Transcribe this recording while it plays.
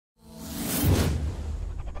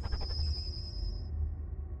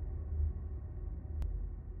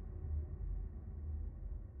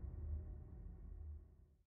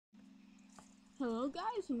Hello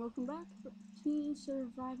guys and welcome back to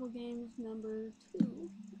survival games number 2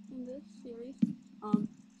 in this series.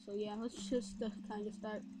 So yeah, let's just kind of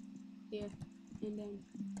start here and then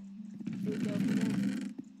we go from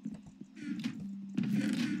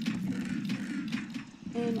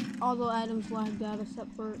there. And all the items lagged out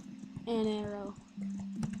except for an arrow.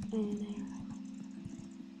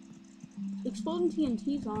 Exploding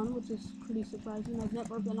TNT's on, which is pretty surprising. I've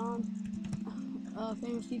never been on a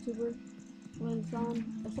famous YouTuber when it's on,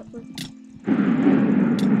 except for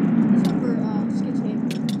Skitscape.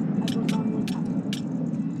 I was on one time.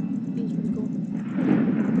 He was pretty cool.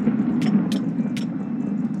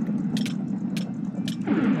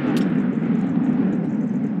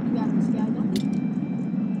 You got this guy, don't you?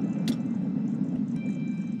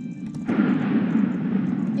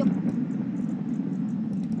 Yep.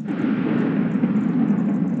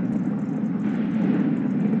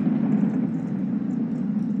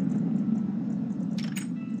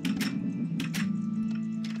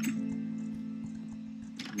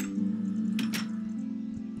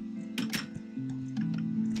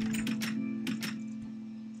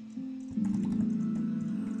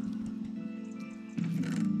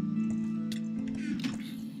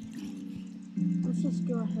 Let's just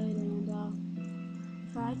go ahead and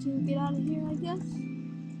try to get out of here, I guess.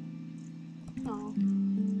 No.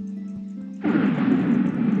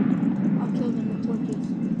 I'll kill them with torches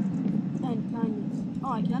and kindness.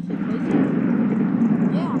 Oh, I can actually place it.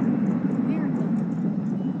 Yeah, miracle.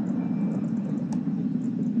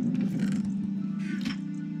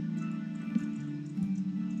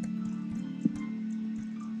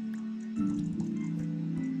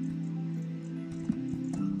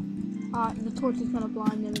 The torch is gonna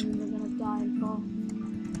blind them and then they're gonna die and fall.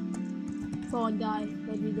 Fall and die.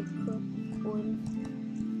 They need to cook oil.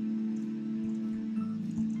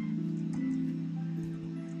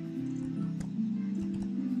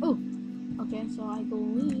 Oh! Okay, so I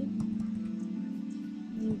believe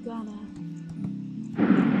you gotta...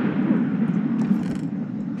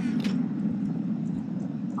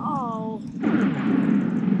 Oh!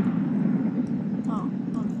 Oh,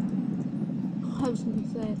 okay. I was gonna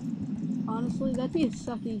say, honestly, that'd be a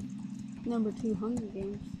sucky number 2 Hunger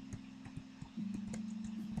Games.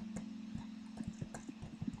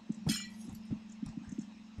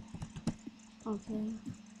 Okay.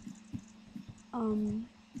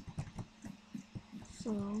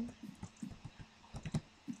 So...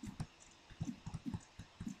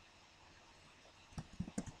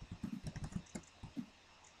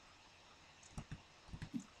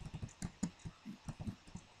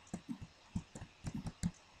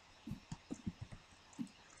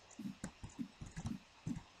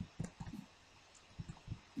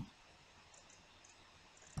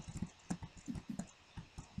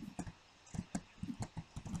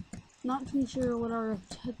 Not too sure what our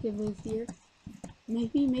objective is here.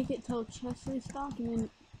 Maybe make it till chest restock and then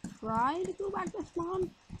try to go back to spawn?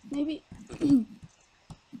 Maybe duplication.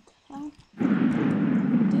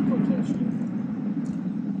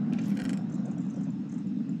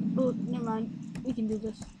 Oh, never mind. We can do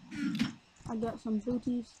this. I got some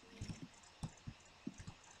booties.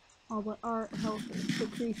 Oh, but our health is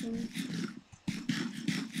decreasing.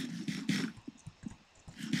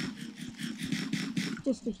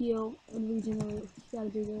 Just to heal and regenerate, you gotta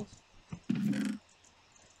do this.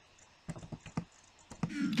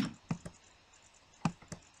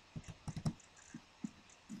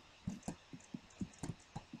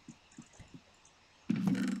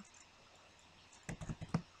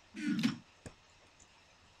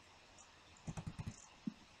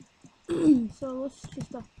 So let's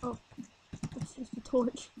just let's just a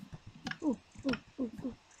torch. Ooh.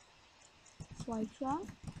 Swipe shot.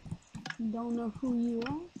 Don't know who you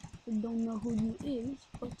are. Don't know who you is,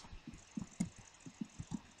 but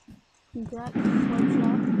congrats, swipe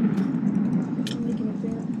shot. I'm making it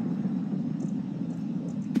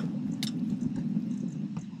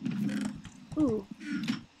there. Ooh.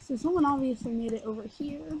 So someone obviously made it over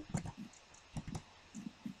here.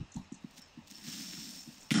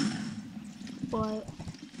 But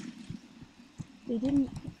they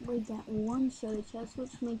didn't raid that one set of chests,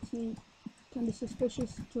 which makes me kind of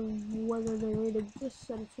suspicious to whether they raided this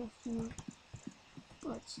set of chests or not.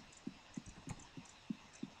 But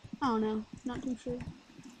I don't know, not too sure.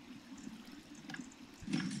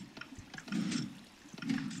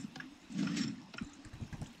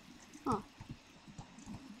 Huh.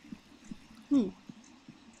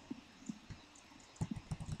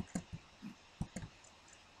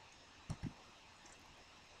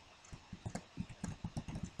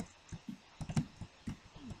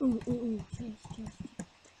 Ooh, chest.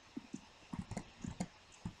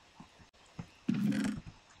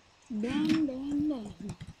 Dang, dang,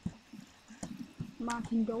 dang. My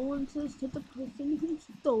condolences to the person who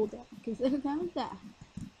stole that, because they're gonna die.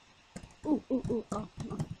 Ooh, ooh, ooh, oh,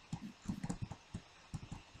 oh.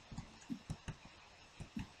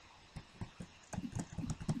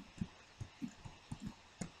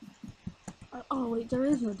 Oh wait, there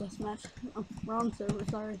is no deathmatch. Oh, wrong server,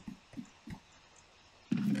 sorry.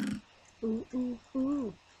 Ooh, ooh,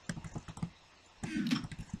 ooh.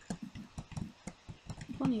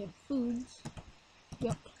 Plenty of foods.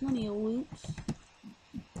 Yep, plenty of loots.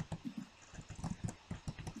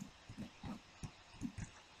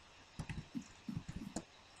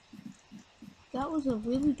 That was a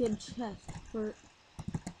really good chest for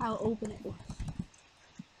how open it was.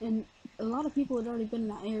 And a lot of people had already been in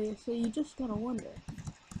that area, so you just gotta wonder,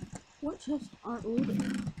 what chests aren't looted?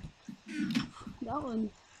 That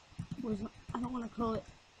one was, I don't want to call it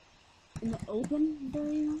in the open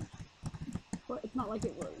very much, but it's not like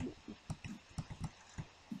it was,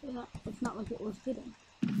 it's not like it was hidden.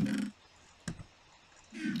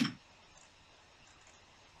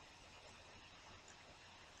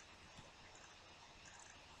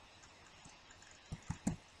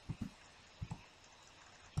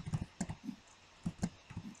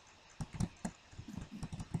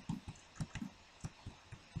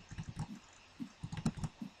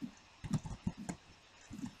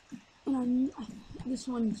 And this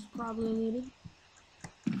one's probably looted.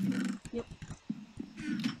 Yep.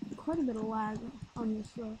 Quite a bit of lag on this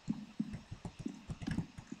though.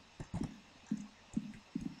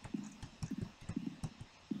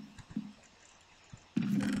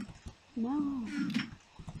 No.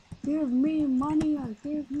 Give me money or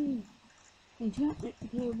give me enchantment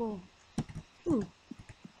table. Ooh.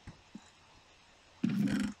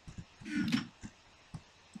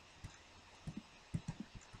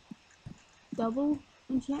 Double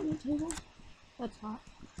enchantment table? That's hot.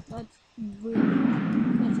 That's really hot.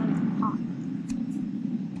 That's like hot.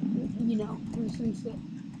 You know, since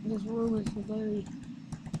this room is very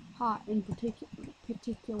hot in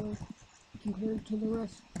particular compared to the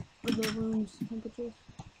rest of the room's temperatures.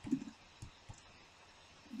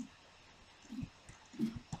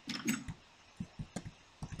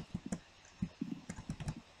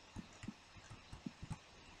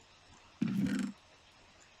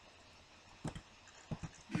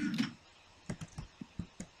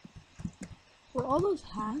 Were all those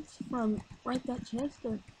hats from right that chest,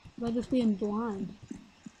 or was I just being blind?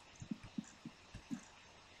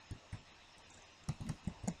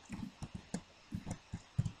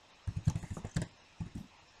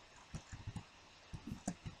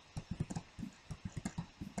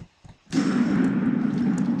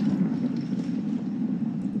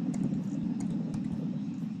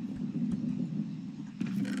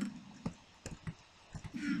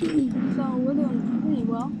 So we're doing pretty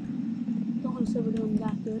well. Don't want to say we're doing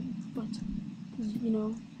that good, but you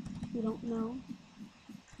know, we don't know.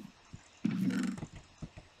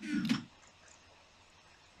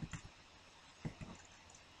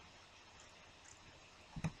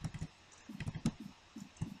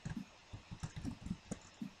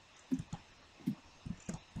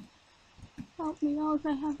 Help me out,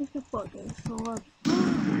 I have a fucking sword.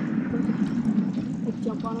 Let's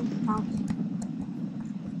jump on him, pounce.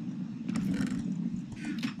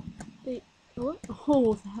 Wait, what?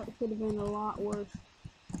 Oh, that could have been a lot worse.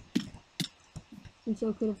 And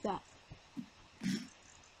so could have that.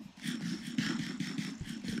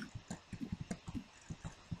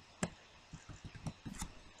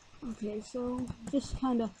 Okay, so just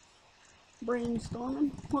kind of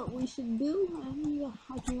brainstorming what we should do, and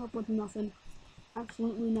I came up with nothing.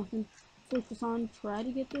 Absolutely nothing. Focus on, try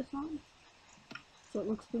to get this on. So it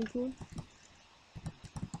looks pretty cool.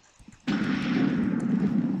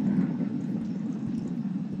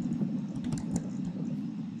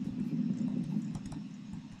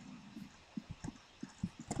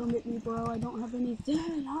 Don't get me, bro. I don't have any.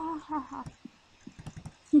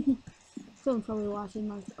 Someone's probably watching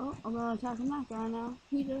like, oh, I'm gonna attack him that guy now.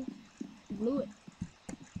 He just blew it.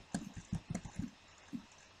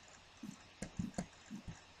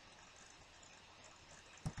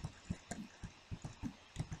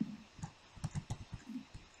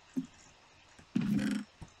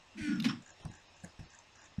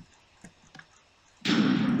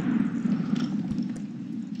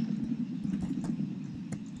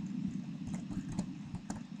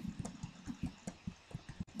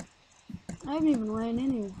 I haven't even ran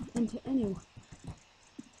into anyone.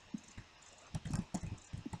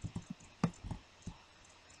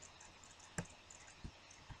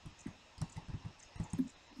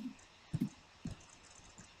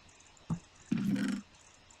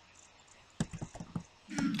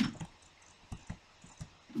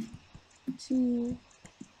 2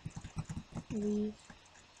 of these.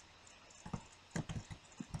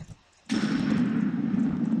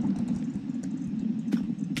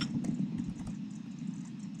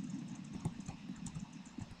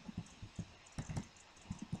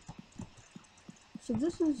 So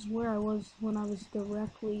this is where I was when I was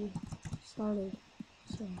directly started.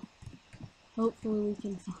 So hopefully we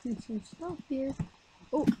can find some stuff here.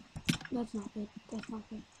 Oh, that's not good. That's not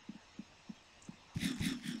good.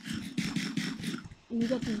 And you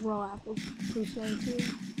got these raw apples per se too,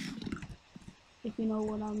 if you know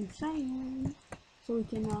what I'm saying. So we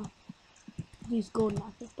can these golden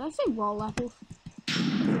apples. Did I say raw apples? I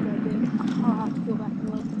think I did. I'll have to go back and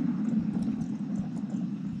look.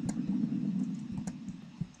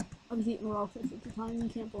 I was eating raw fish at the time. You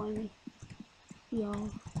can't blame me. Y'all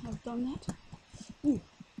have done that. Ooh.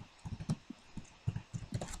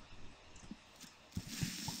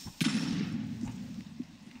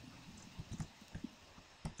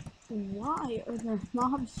 Why are there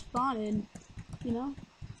mobs spawning? You know?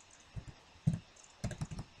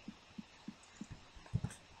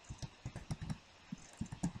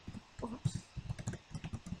 Oops.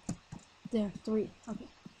 There, 3. Okay.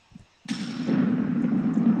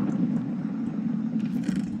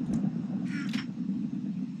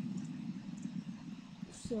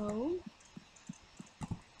 So,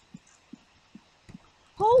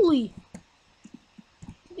 holy!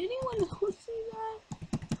 Did anyone else see that?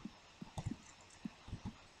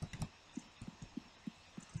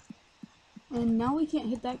 And now we can't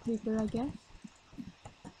hit that creeper, I guess.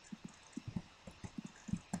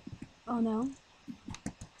 Oh no.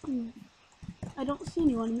 I don't see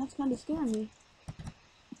anyone, and that's kind of scaring me.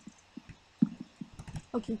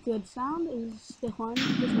 Okay, good. Sound is still on,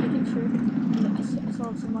 just making sure. Yeah, I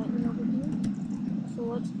saw some lightning over here. So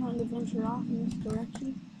let's kind of venture off in this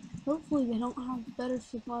direction. Hopefully they don't have better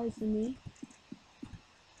supplies than me.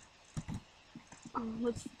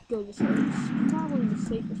 Let's go this way. It's probably the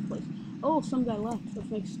safest place. Oh, some guy left, which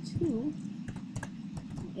makes 2.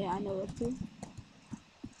 Yeah, I know those 2.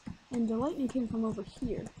 And the lightning came from over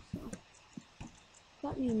here, so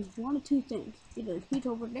that means 1 of 2 things. Either he's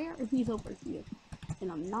over there or he's over here.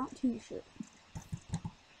 And I'm not too sure.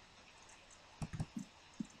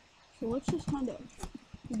 So let's just kind of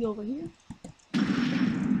go over here.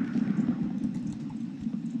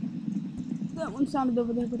 That one sounded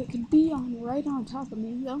over there, but it could be right on top of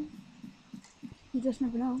me, though. You just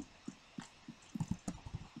never know.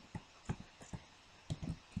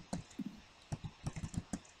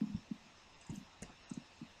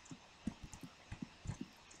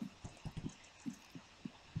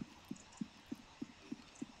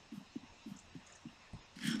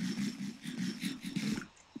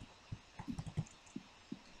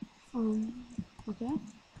 Okay.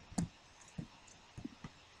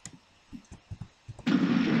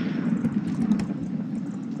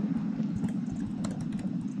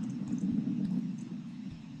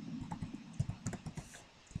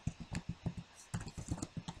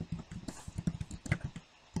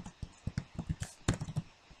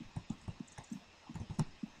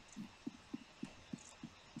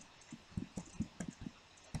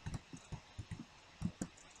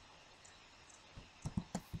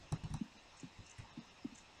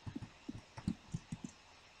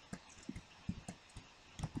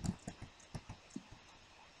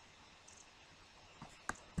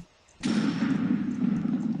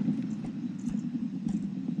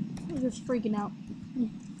 Just freaking out.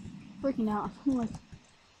 Freaking out. I'm like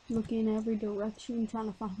looking in every direction trying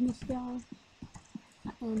to find this guy.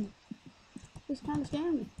 And it's kind of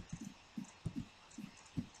scaring me.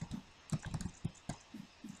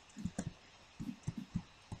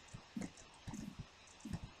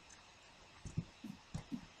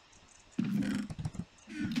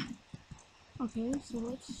 Okay, so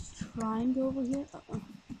let's try and go over here.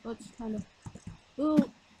 Let's kind of. Oh!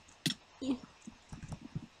 Yeah.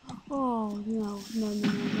 Oh, no.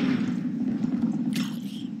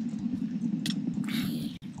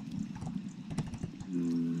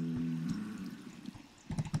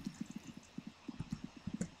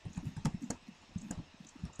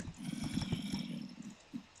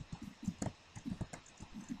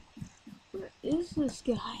 Where is this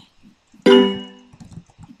guy?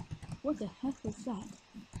 What the heck was that?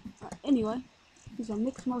 Anyway, he's a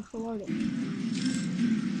mixed martial artist.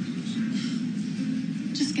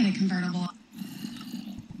 Just get a convertible.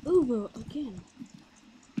 Uber again.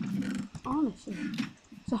 Honestly.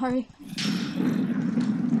 Sorry.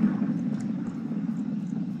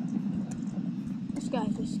 This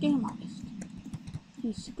guy's a scam artist.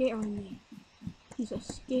 He's scaring me. He's a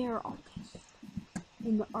scare artist.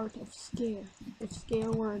 In the art of scare. If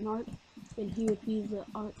scare were an art, and he would be the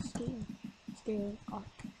art scare art.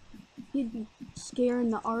 He'd be scaring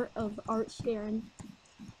the art of art scaring.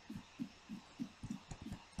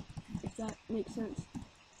 If that makes sense.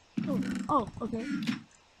 Oh, okay.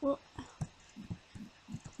 Well,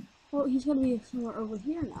 he's gonna be somewhere over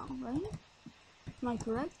here now, right? Am I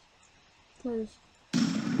correct? Because, I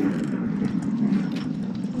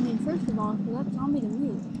mean, first of all, for that zombie to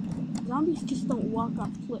move, zombies just don't walk off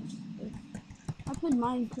cliffs. I played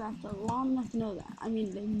Minecraft long enough to know that. I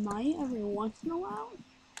mean, they might every once in a while,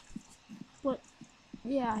 but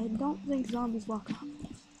yeah, I don't think zombies walk off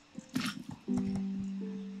cliffs.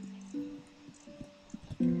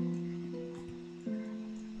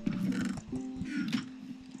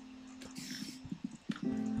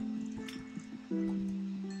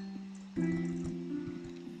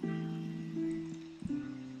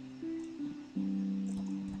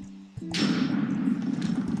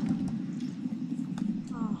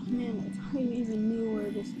 Man, if I even knew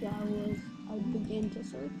where this guy was, I'd begin to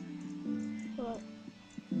search. But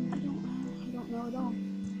I don't know at all.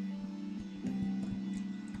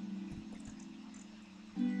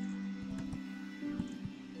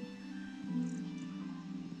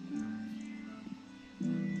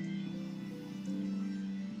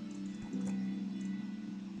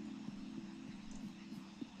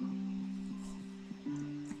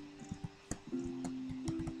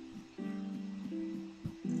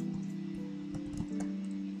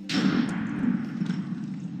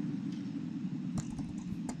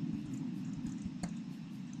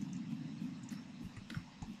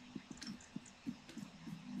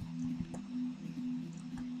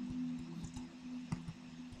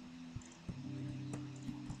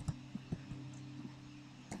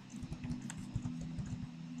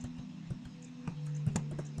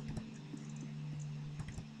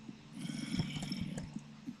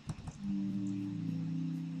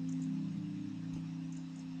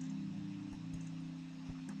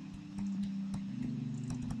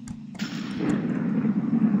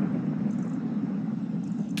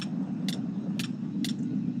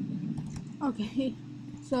 Okay,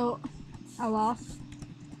 so I lost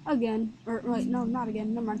again, or wait, no, not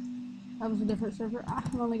again, never mind. That was a different server.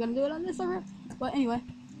 I'm only gonna do it on this server. But anyway,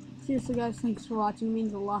 seriously guys, thanks for watching, it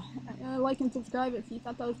means a lot. Like and subscribe if you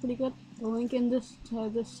thought that was pretty good. The link in this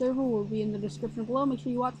server will be in the description below. Make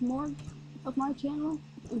sure you watch more of my channel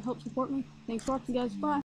and help support me. Thanks for watching guys, bye!